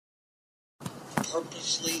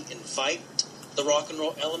purposely invite the rock and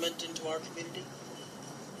roll element into our community?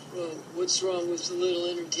 Well, what's wrong with a little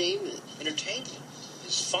entertainment? Entertainment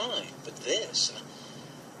is fine, but this...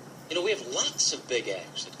 we have lots of big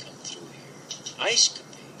acts that come through here. Ice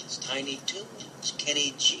Capades, Tiny Toons,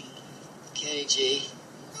 Kenny G. Kenny G.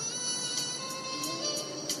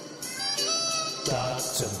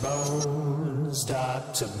 Dr. Bones,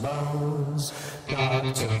 Dr. Bones, Dr.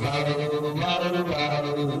 Bones.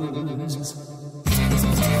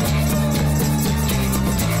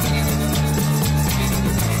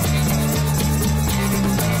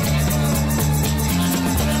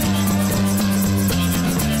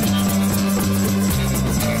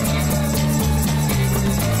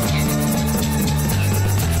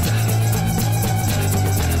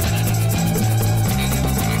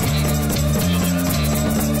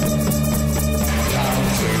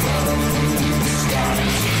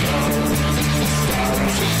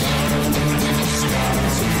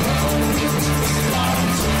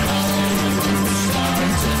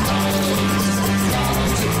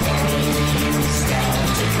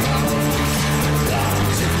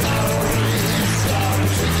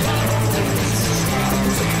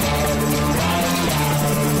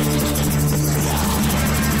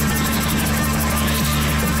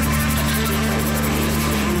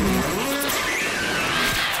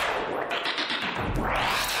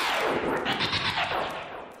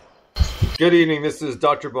 Good evening, this is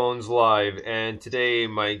Dr. Bones Live, and today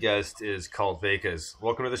my guest is CultVegas.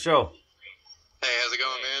 Welcome to the show. Hey, how's it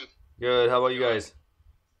going, man? Good, how about you guys?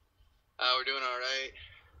 We're doing all right.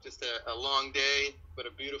 Just a long day, but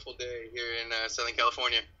a beautiful day here in Southern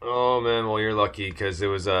California. Oh man, well you're lucky, because it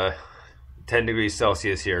was 10 degrees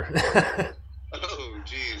Celsius here. Oh,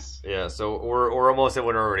 jeez. Yeah, so we're almost at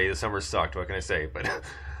winter already. The summer sucked, what can I say? But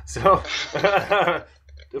so,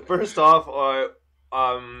 first off,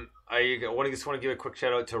 I just want to give a quick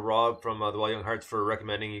shout out to Rob from the Wild Young Hearts for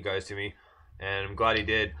recommending you guys to me, and I'm glad he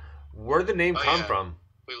did. Where did the name come from?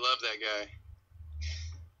 We love that guy.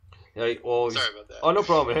 Yeah, well, sorry about that. Oh, no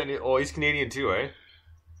problem, man. Oh, he's Canadian too, eh?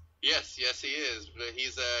 Yes, he is. But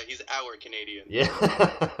he's our Canadian. Yeah.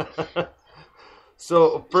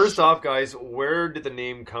 So first off, guys, where did the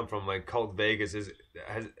name come from? Like CultVegas,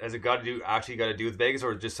 has it got to do with Vegas,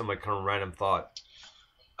 or just some like kind of random thought?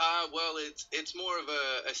 Well, it's more of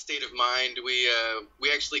a state of mind. We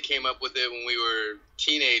actually came up with it when we were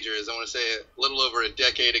teenagers. I want to say a little over a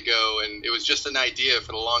decade ago, and it was just an idea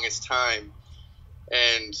for the longest time.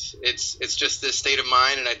 And it's just this state of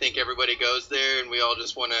mind, and I think everybody goes there, and we all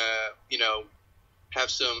just want to,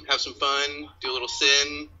 have some fun, do a little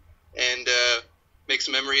sin, and make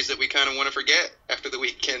some memories that we kind of want to forget after the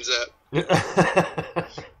weekend's up.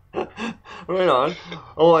 Right on.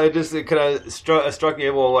 Oh, it kind of struck me.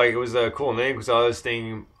 Well, like it was a cool name because I was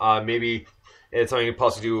thinking maybe it's something you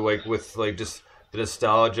possibly do like with like just the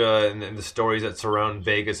nostalgia and the stories that surround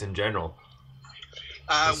Vegas in general.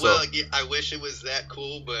 Well, yeah, I wish it was that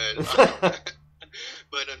cool, but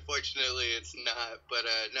but unfortunately it's not. But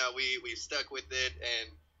no, we stuck with it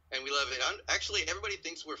and we love it. Actually, everybody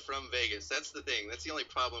thinks we're from Vegas. That's the thing. That's the only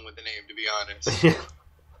problem with the name, to be honest.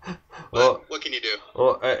 Well, what can you do?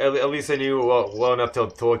 Well, at least I knew well enough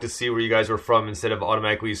to look to see where you guys were from instead of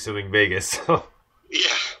automatically assuming Vegas. Yeah.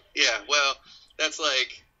 Well, that's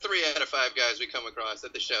like 3 out of 5 guys we come across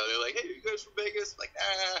at the show. They're like, "Hey, you guys from Vegas?" Like,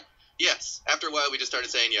 yes. After a while, we just started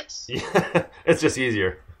saying yes. Yeah, it's just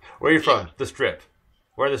easier. Where are you from? Yeah. The Strip.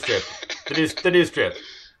 Where the Strip? the new Strip.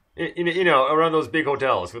 Around those big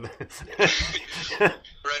hotels. Right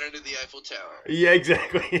under the Eiffel Tower. Yeah,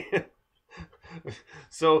 exactly.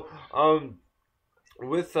 So,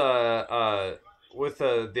 with the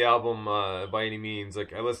album, By Any Means,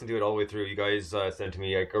 like I listened to it all the way through. You guys sent it to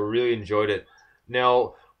me. Like I really enjoyed it.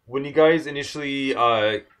 Now, when you guys initially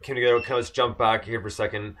came together, kind of let's jump back here for a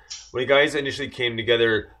second. When you guys initially came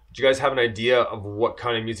together, did you guys have an idea of what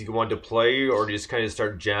kind of music you wanted to play, or did you just kind of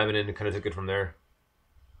start jamming and kind of took it from there?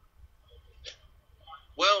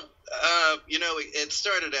 Well, it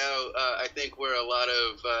started out, I think, where a lot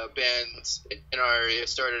of bands in our area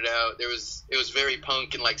started out. It was very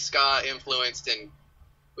punk and like ska influenced, and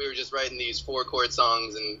we were just writing these 4-chord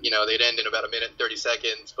songs, and they'd end in about 1 minute and 30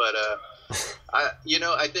 seconds. But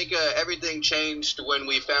I think everything changed when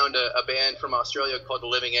we found a band from Australia called The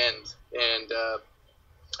Living End, and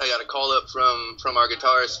I got a call up from our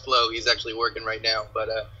guitarist Flo. He's actually working right now, but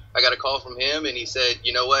I got a call from him, and he said,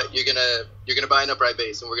 "You know what? You're gonna buy an upright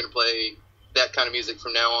bass, and we're gonna play that kind of music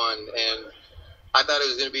from now on." And I thought it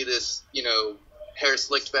was gonna be this, hair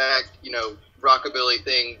slicked back, rockabilly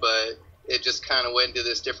thing, but it just kind of went into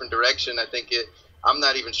this different direction. I think I'm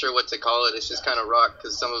not even sure what to call it. It's just kind of rock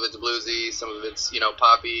because some of it's bluesy, some of it's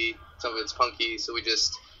poppy, some of it's punky. So we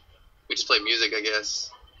just play music, I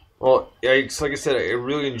guess. Well, yeah, like I said, I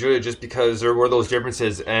really enjoyed it just because there were those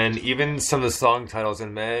differences, and even some of the song titles.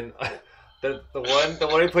 And man, the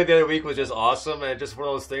one I played the other week was just awesome, and just one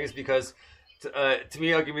of those things because to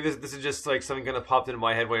me, like, I mean, this is just like something kind of popped into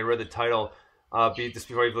my head when I read the title, just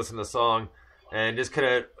before I even listened to the song, and just kind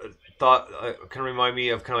of thought, kind of remind me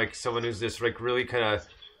of kind of like someone who's just like really kind of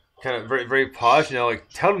very very posh, like,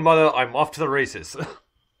 tell mother I'm off to the races. Yeah,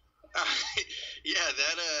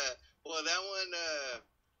 that one,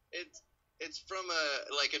 it's from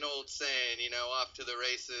like an old saying, off to the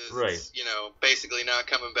races, right? Basically not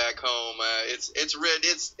coming back home.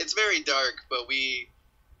 It's very dark, but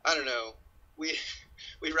I don't know, we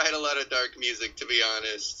write a lot of dark music, to be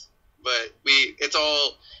honest. But it's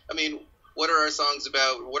all, I mean, what are our songs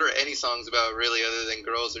about? What are any songs about really, other than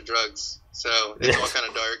girls or drugs? So it's all kind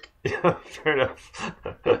of dark. Yeah, fair enough.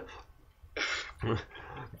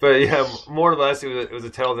 But yeah, more or less, it was a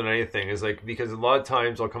tale than anything. It's like, because a lot of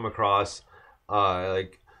times I'll come across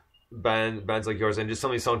like bands like yours, and just some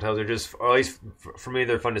of these song titles are just, or at least for me,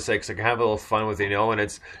 they're fun to say because I can have a little fun with it, and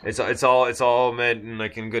it's all meant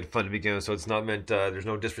in good fun to begin with. So it's not meant. There's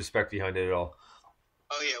no disrespect behind it at all.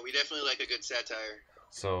 Oh yeah, we definitely like a good satire.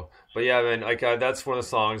 So, but yeah, man, like that's one of the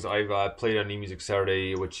songs I've played on eMusic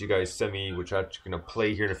Saturday, which you guys sent me, which I'm gonna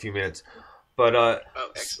play here in a few minutes. But oh,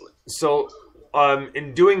 excellent. So,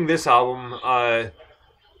 in doing this album,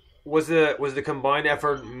 was the combined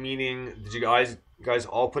effort? Meaning, did you guys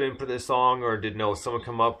all put in for this song, or did someone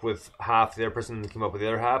come up with half, the other person came up with the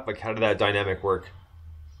other half? Like, how did that dynamic work?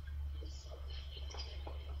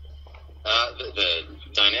 The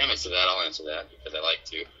dynamics of that, I'll answer that because I like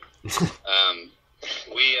to.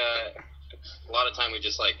 We a lot of time we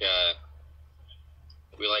just like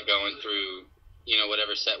going through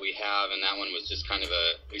whatever set we have, and that one was just kind of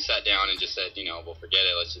we sat down and just said, we'll forget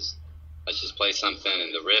it, let's just play something,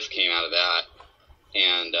 and the riff came out of that,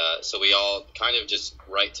 and so we all kind of just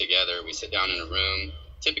write together. We sit down in a room.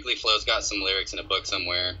 Typically Flo's got some lyrics in a book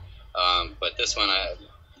somewhere, but this one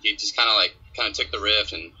he just kind of took the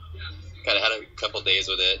riff and kind of had a couple days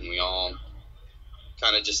with it, and we all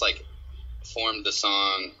kind of just like formed the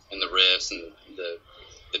song and the riffs and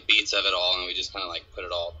the beats of it all, and we just kind of like put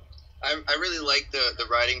it all. I really like the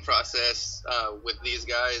writing process with these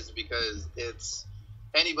guys because it's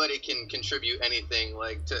anybody can contribute anything.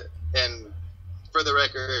 And for the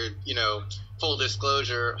record, full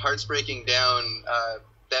disclosure, Hearts Breaking Down,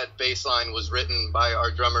 that bass line was written by our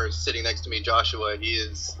drummer sitting next to me, Joshua. He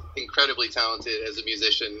is incredibly talented as a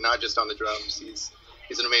musician, not just on the drums. He's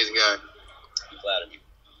an amazing guy. I'm flattered.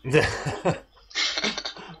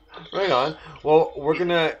 Right on. Well, we're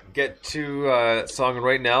gonna get to song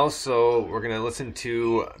right now, so we're gonna listen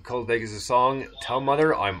to CultVegas' song "Tell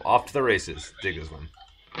Mother I'm Off to the Races." Dig this one.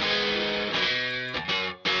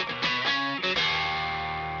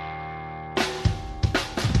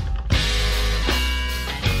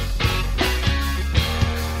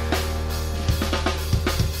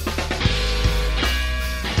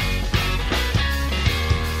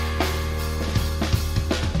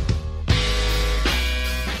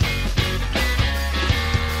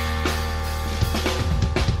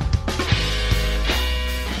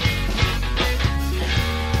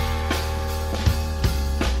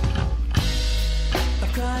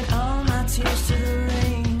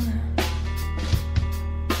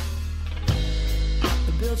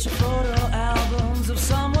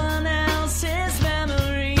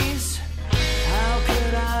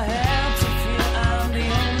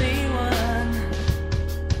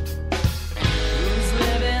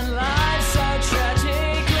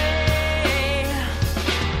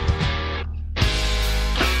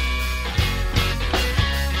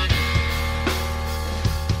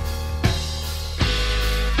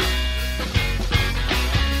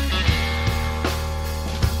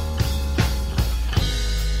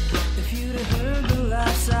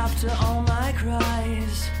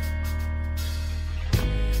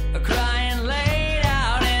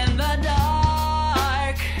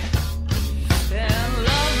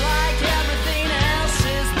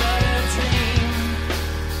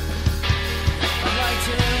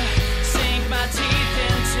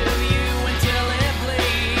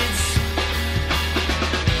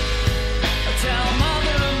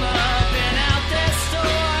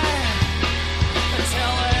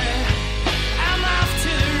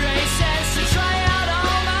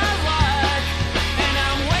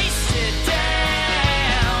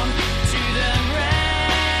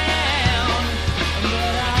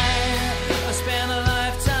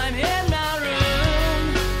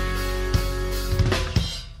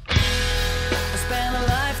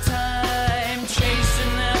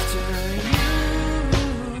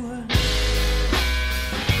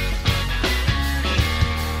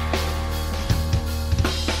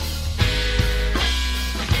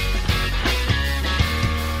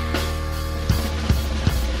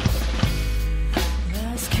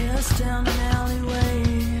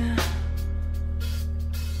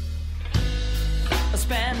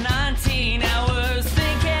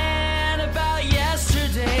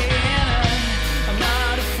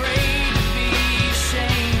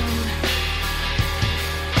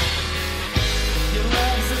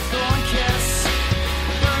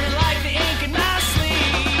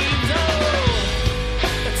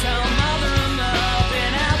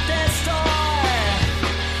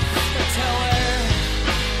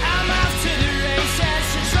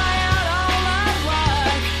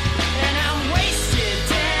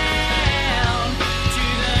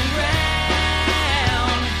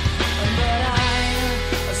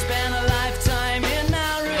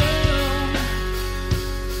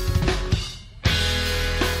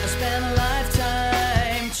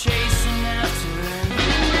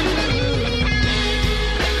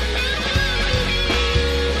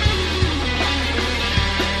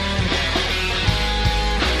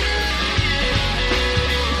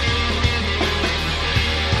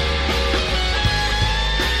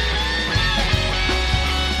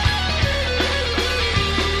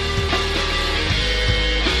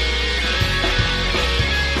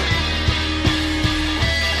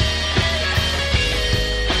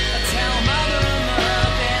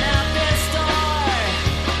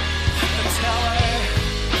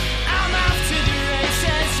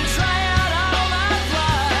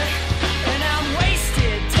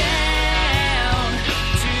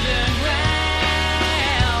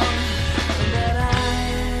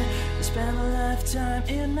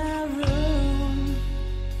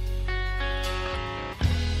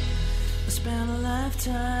 spent a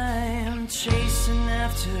lifetime chasing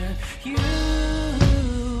after you.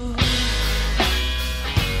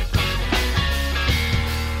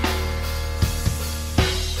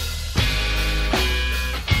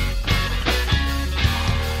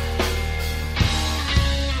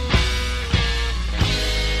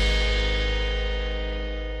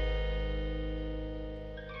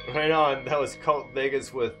 Right on, that was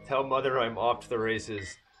CultVegas with Tell Mother I'm Off to the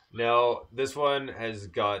Races. Now, this one has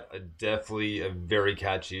got definitely a very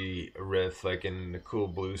catchy riff, like, and a cool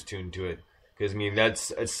blues tune to it. Because, I mean,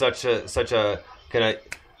 it's such a kind of,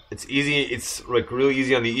 it's easy, it's like really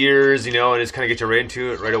easy on the ears, you know, and just kind of get you right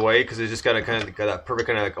into it right away, because it's just got that perfect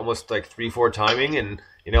kind of like, almost like 3/4 timing, and,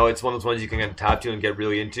 you know, it's one of those ones you can kind of tap to and get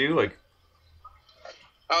really into, like.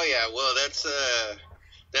 Oh yeah, well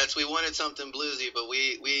that's we wanted something bluesy, but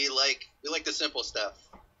we like the simple stuff.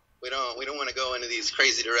 We don't want to go into these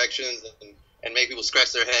crazy directions and make people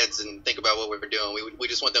scratch their heads and think about what we're doing. We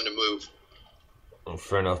just want them to move. Oh,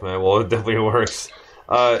 fair enough, man. Well, it definitely works.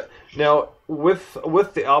 Now, with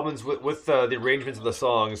the albums, with the arrangements of the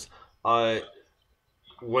songs,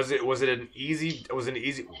 was it an easy?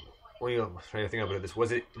 Well, I'm trying to think about this.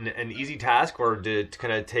 Was it an easy task, or did it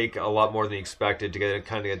kind of take a lot more than you expected to get it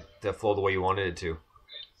kind of get to flow the way you wanted it to?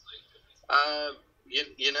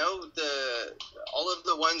 You know, all of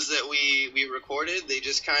the ones that we recorded, they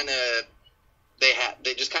just kind of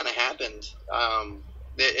they just kind of happened.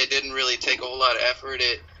 It didn't really take a whole lot of effort.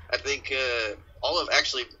 I think all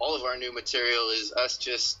of our new material is us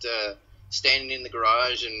just standing in the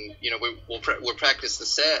garage, and you know we'll practice the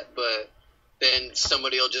set, but then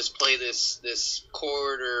somebody will just play this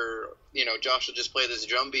chord, or you know Josh will just play this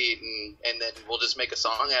drum beat, and then we'll just make a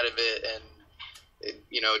song out of it, and it,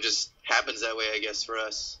 you know, just happens that way, I guess, for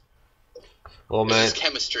us. Well, man, it's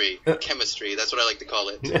chemistry. Chemistry. That's what I like to call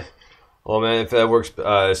it. Well, man, if that works,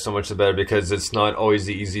 so much the better, because it's not always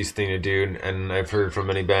the easiest thing to do. And I've heard from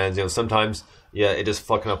many bands, you know, sometimes, yeah, it just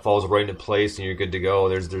fucking up falls right into place and you're good to go.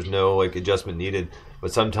 There's no like adjustment needed.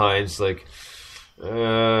 But sometimes, like, you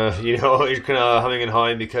know, you're kind of humming and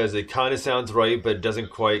hawing because it kind of sounds right, but it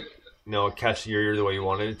doesn't quite, you know, catch your ear the way you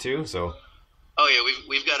wanted it to. So. Oh yeah,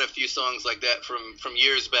 we've got a few songs like that from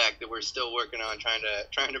years back that we're still working on,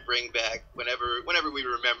 trying to bring back whenever we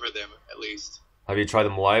remember them, at least. Have you tried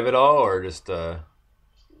them live at all, or just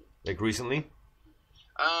like recently?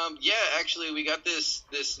 Yeah, actually, we got this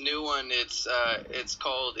new one. It's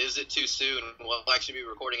called "Is It Too Soon?" We'll actually be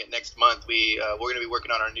recording it next month. We're going to be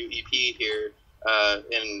working on our new EP here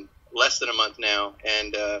in less than a month now,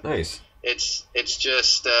 and nice. It's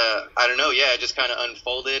just I don't know. Yeah, it just kind of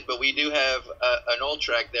unfolded. But we do have an old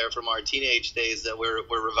track there from our teenage days that we're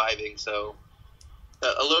reviving. So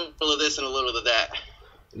a little of this and a little of that.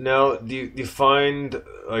 Now, do you find,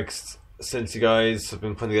 like, since you guys have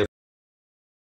been putting together